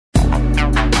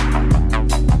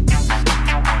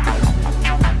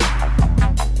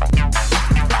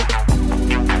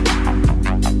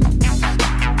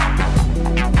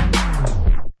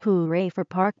Gray for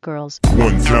Park Girls.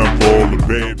 One time for all the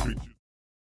bad bitches.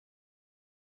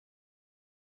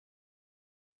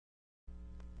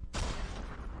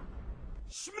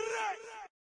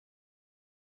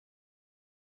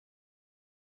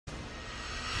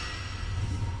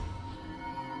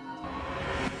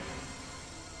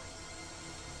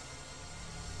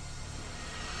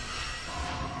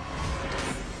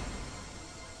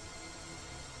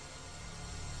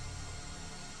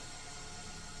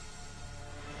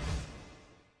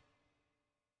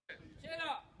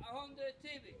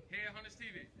 Here on this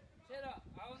TV. Shut up.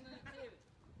 I was on the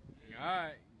TV.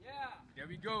 Alright. Yeah. There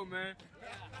we go, man.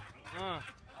 Yeah.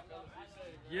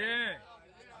 Yeah.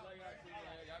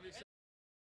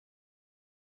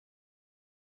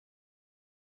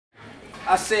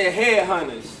 I said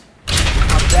headhunters.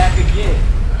 I'm back again.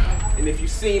 And if you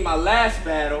seen my last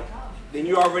battle, then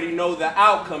you already know the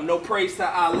outcome. No praise to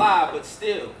Allah, but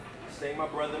still, this ain't my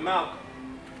brother Malcolm.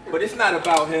 But it's not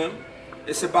about him.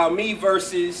 It's about me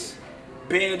versus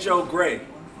Banjo Gray.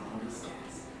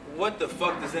 What the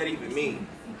fuck does that even mean?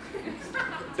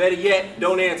 Better yet,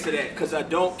 don't answer that, because I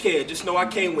don't care. Just know I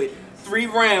came with 3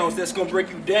 rounds that's going to break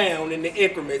you down in the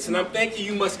increments, and I'm thinking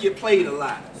you must get played a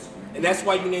lot. And that's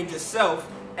why you named yourself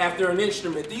after an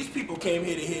instrument. These people came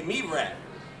here to hear me rap.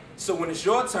 So when it's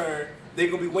your turn, they're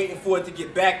going to be waiting for it to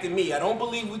get back to me. I don't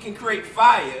believe we can create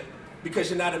fire because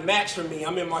you're not a match for me.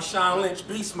 I'm in my Sean Lynch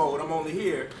beast mode. I'm only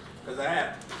here because I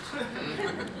have to.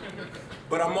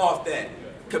 But I'm off that.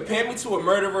 Compare me to a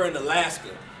murderer in Alaska,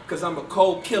 because I'm a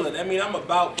cold killer. That means I'm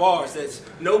about bars. That's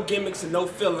no gimmicks and no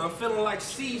filler. I'm feeling like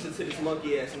Caesar to this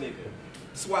monkey-ass nigga.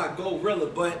 That's why I go gorilla.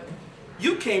 But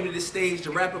you came to this stage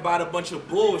to rap about a bunch of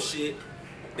bullshit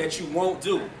that you won't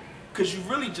do, because you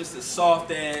really just a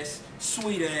soft-ass,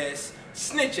 sweet-ass,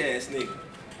 snitch-ass nigga.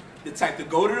 The type to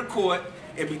go to the court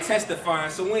and be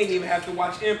testifying, so we ain't even have to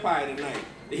watch Empire tonight.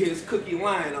 Here's Cookie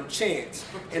lying, I'm Chance,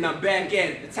 and I'm back at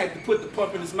it. The type to put the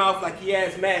pump in his mouth like he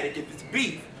asthmatic. If it's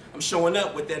beef, I'm showing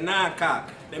up with that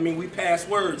 9-cock. That mean we pass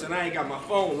words and I ain't got my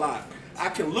phone locked. I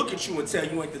can look at you and tell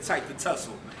you ain't the type to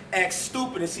tussle. Act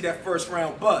stupid and see that first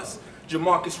round bust.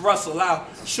 Jamarcus Russell, I'll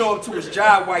show up to his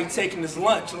job while he taking his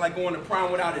lunch. Like going to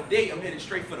prom without a date, I'm headed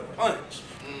straight for the punch.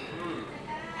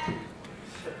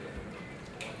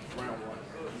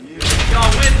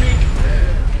 Y'all with me?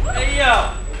 Hey,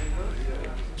 yo.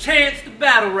 Chance the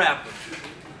battle rapper.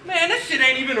 Man, this shit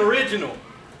ain't even original.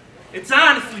 It's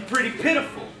honestly pretty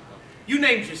pitiful. You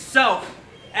named yourself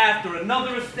after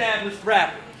another established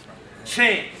rapper,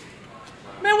 Chance.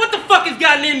 Man, what the fuck has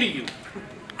gotten into you?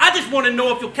 I just want to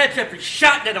know if you'll catch every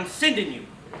shot that I'm sending you,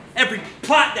 every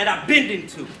plot that I bend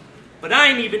into. But I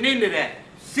ain't even into that.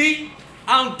 See?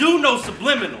 I don't do no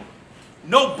subliminal,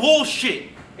 no bullshit.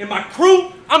 In my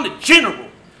crew, I'm the general.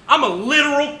 I'm a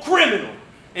literal criminal.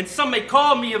 And some may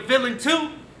call me a villain too.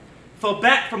 Fell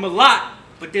back from a lot,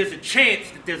 but there's a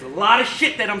chance that there's a lot of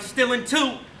shit that I'm still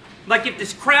into. Like if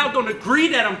this crowd don't agree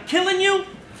that I'm killing you,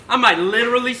 I might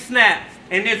literally snap.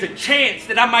 And there's a chance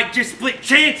that I might just split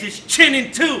Chance's chin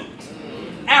in two.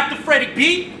 After Freddie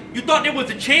B, you thought there was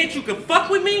a chance you could fuck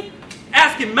with me?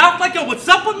 Asking mouth like, yo, what's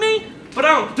up with me? But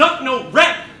I don't duck no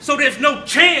rep, so there's no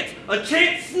chance, a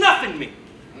chance snuffing me.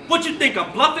 What you think,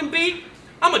 I'm bluffing, B?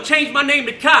 I'ma change my name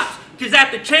to Cops. Cause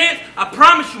after Chance, I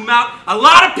promise you, Mal, a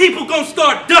lot of people gonna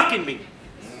start ducking me.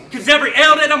 Cause every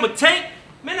L that I'ma take,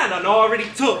 man, I done already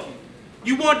took.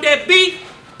 You want that beef?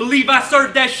 Believe I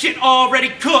served that shit already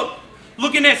cooked.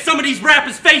 Looking at some of these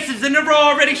rappers' faces and they're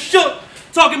already shook.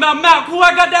 Talking about Mal, who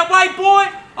I got that white boy?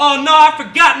 Oh no, I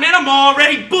forgot, man, I'm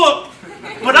already booked.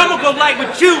 But I'ma go light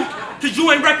with you, cause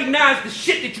you ain't recognized the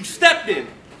shit that you stepped in.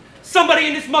 Somebody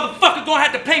in this motherfucker gonna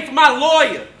have to pay for my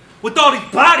lawyer. With all these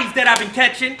bodies that I've been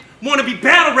catching, wannabe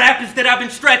battle rappers that I've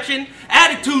been stretching,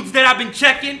 attitudes that I've been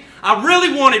checking. I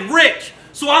really wanted rich,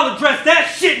 so I'll address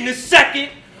that shit in a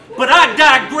second. But I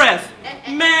digress.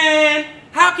 Man,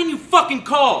 how can you fucking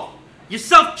call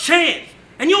yourself Chance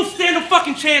and you don't stand a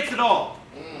fucking chance at all?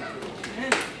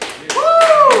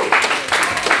 Woo!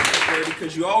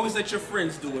 Because you always let your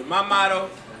friends do it. My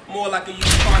motto, more like a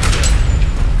used car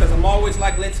salesman. Because I'm always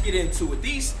like, let's get into it.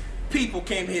 These people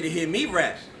came here to hear me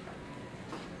rap.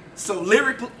 So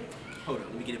lyrically, hold on,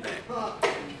 let me get it back.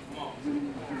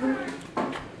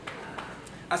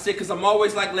 I said, because I'm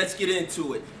always like, let's get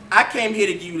into it. I came here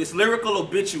to give you this lyrical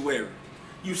obituary.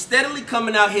 You steadily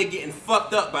coming out here getting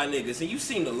fucked up by niggas, and you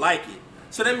seem to like it.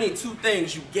 So that means 2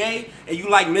 things. You gay, and you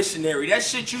like missionary. That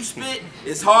shit you spit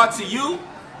is hard to you,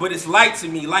 but it's light to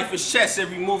me. Life is chess,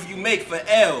 every move you make for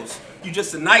L's. You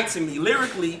just a knight to me.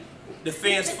 Lyrically, the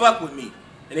fans fuck with me,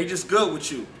 and they just good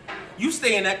with you. You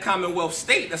stay in that Commonwealth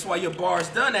state, that's why your bar's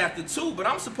done after 2, but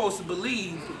I'm supposed to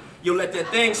believe you'll let that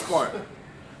thing spark.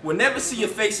 We'll never see your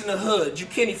face in the hood. You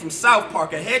Kenny from South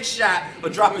Park, a headshot or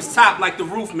drop his top like the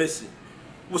roof missing.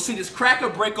 We'll see this cracker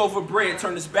break over bread,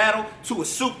 turn this battle to a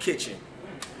soup kitchen.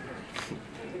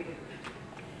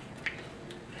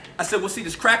 I said, we'll see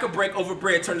this cracker break over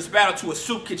bread, turn this battle to a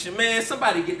soup kitchen. Man,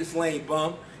 somebody get this lame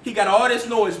bum. He got all this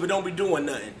noise but don't be doing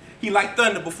nothing. He like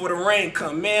thunder before the rain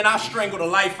come. Man, I'll strangle the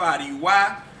life out of you.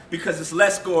 Why? Because it's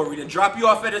less gory than drop you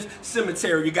off at a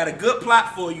cemetery. You got a good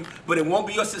plot for you, but it won't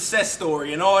be your success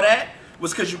story. And all that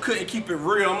was because you couldn't keep it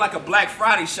real. I'm like a Black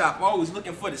Friday shop, always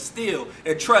looking for the steal.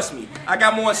 And trust me, I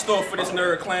got more in store for this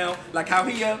nerd clown. Like how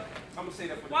he I'm gonna say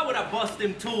that for Why would I bust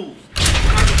them tools?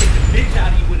 I can take the bitch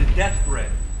out of you with a death threat.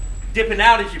 Dipping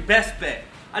out is your best bet.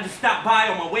 I just stopped by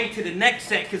on my way to the next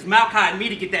set because Malk hired me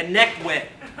to get that neck wet.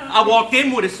 I walked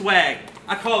in with a swag.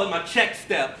 I call it my check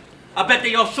step. I bet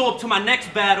they all show up to my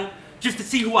next battle just to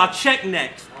see who I'll check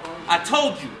next. I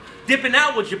told you, dipping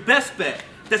out was your best bet.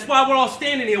 That's why we're all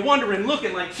standing here wondering,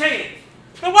 looking like Chance.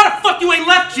 Man, why the fuck you ain't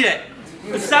left yet?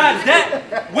 Besides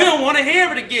that, we don't want to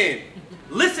hear it again.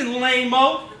 Listen,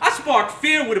 lame-o, I sparked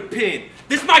fear with a pen.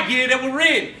 This my gear that we're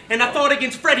in. And I thought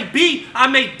against Freddie B, I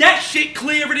made that shit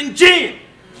clearer than gin.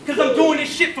 Cause I'm doing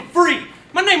this shit for free.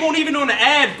 My name won't even on the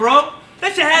ad, bro.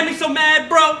 That shit had me so mad,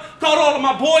 bro. Called all of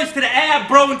my boys to the ad,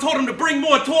 bro, and told them to bring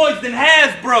more toys than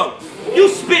Hasbro. You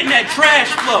spitting that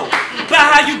trash flow.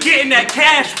 About how you getting that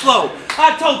cash flow.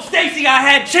 I told Stacy I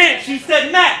had Chance. She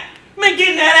said, Matt, man,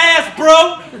 getting that ass,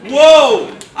 bro.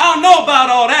 Whoa. I don't know about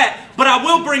all that, but I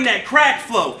will bring that crack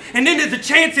flow. And then there's a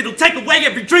chance it'll take away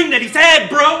every dream that he's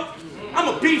had, bro. I'm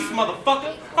a beast,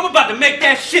 motherfucker. I'm about to make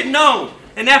that shit known.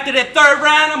 And after that third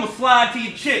round, I'ma slide to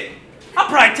your chick. I'll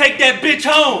probably take that bitch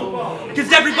home. Cause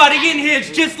everybody in here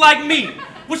is just like me.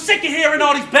 We're sick of hearing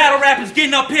all these battle rappers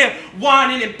getting up here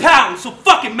whining and pouting. So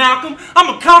fuck it, Malcolm.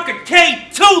 I'ma conquer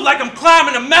K2 like I'm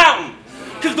climbing a mountain.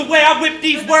 Cause the way I whip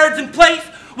these words in place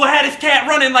will have this cat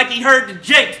running like he heard the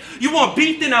jakes. You want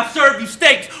beef, then I'll serve you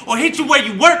steaks. Or hit you where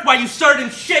you work while you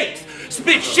serving shakes.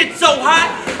 Spit shit so hot,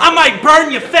 I might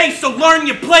burn your face, so learn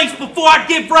your place before I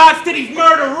give rise to these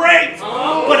murder rates.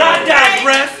 But I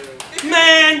digress.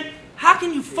 Man, how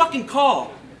can you fucking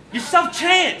call yourself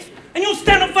Chance? And you don't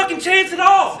stand no fucking chance at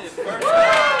all.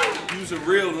 Use a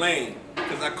real lane,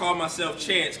 because I call myself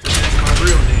Chance, because that's my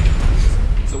real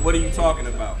name. So what are you talking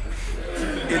about?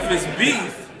 If it's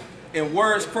beef and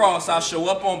words cross, I'll show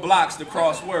up on blocks to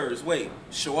cross words. Wait,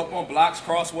 show up on blocks,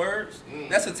 cross words?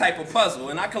 That's a type of puzzle,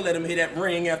 and I can let him hit that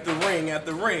ring after ring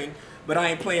after ring, but I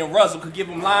ain't playing Ruzzle. Could give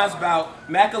him lines about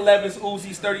Mac 11s,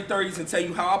 Uzis, 30-30s, and tell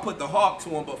you how I put the hawk to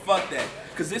him, but fuck that.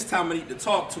 Because this time I need to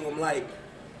talk to him like,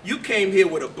 you came here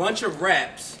with a bunch of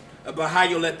raps about how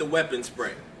you let the weapon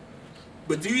spray.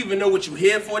 But do you even know what you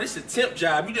here for? This is a temp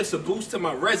job. You just a boost to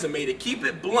my resume. To keep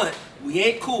it blunt, we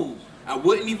ain't cool. I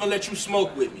wouldn't even let you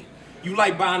smoke with me. You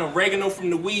like buying oregano from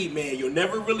the weed man. You'll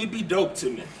never really be dope to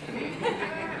me.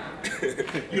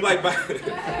 you like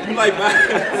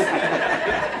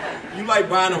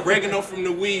buying oregano from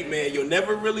the weed man. You'll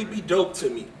never really be dope to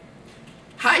me.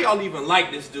 How y'all even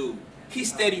like this dude? He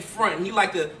steady frontin'. He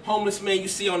like the homeless man you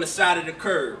see on the side of the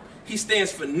curb. He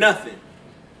stands for nothing.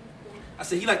 I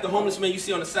said he like the homeless man you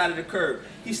see on the side of the curb.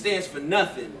 He stands for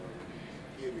nothing.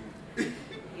 Let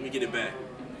me get it back.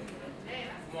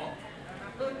 Come on.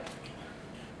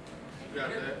 You got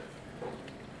that?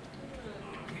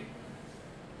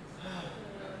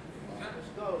 Let's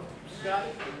go. You got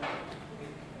it?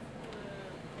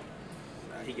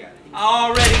 Nah, he got it. I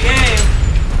already am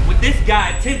what this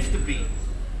guy attempts to be.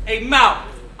 Hey, Malk,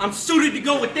 I'm suited to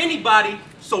go with anybody,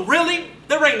 so really,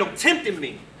 there ain't no tempting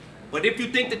me. But if you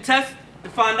think to test to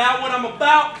find out what I'm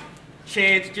about,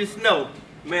 Chance, just know,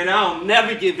 man, I'll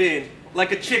never give in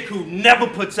like a chick who never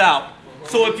puts out.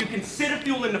 So if you consider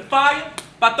fueling the fire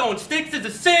by throwing sticks is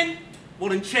a sin, well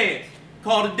then Chance,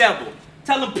 call the devil.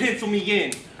 Tell him pencil me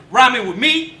in. Rhyming with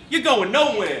me, you're going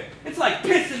nowhere. It's like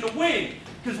piss in the wind.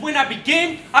 Cause when I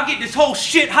begin, I get this whole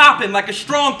shit hopping like a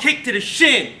strong kick to the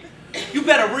shin. You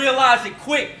better realize it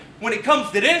quick. When it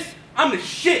comes to this, I'm the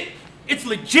shit. It's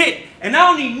legit. And I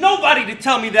don't need nobody to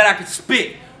tell me that I can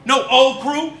spit. No old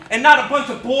crew and not a bunch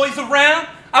of boys around.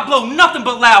 I blow nothing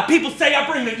but loud. People say I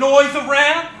bring the noise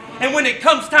around. And when it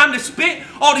comes time to spit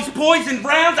all these poison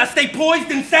rounds, I stay poised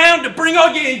and sound to bring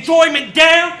all your enjoyment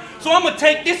down. So I'm gonna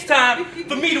take this time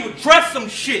for me to address some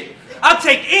shit. I'll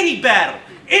take any battle,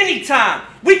 anytime.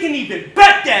 We can even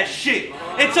bet that shit.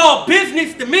 It's all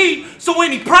business to me, so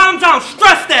any problems, I don't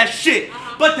stress that shit.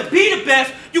 But to be the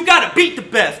best, you gotta beat the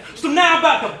best. So now I'm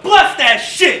about to bless that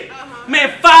shit. Man,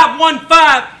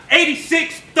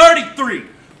 515-8633.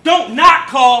 Don't not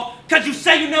call because you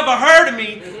say you never heard of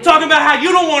me, talking about how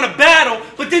you don't want to battle,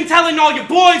 but then telling all your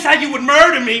boys how you would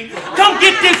murder me. Come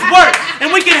get this work,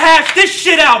 and we can hash this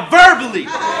shit out verbally.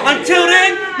 Until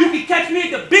then, you can catch me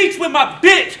at the beach with my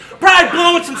bitch, probably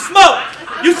blowing some smoke.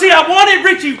 You see, I wanted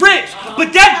Richie Rich,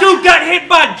 but that dude got hit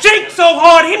by Jink so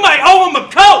hard, he might owe him a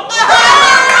coat.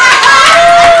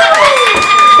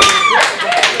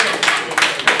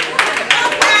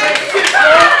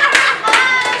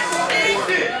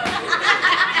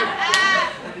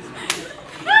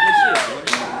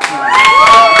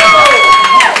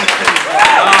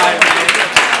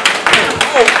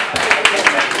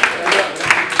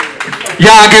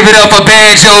 Y'all give it up for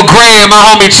Banjo, Graham, my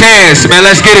homie Chance. Man,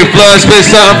 let's get it. Blood spit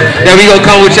something. Then we gonna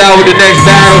come with y'all with the next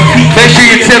battle. Make sure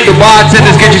you tip the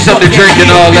bartenders, get you something to drink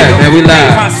and all that. Man, we live.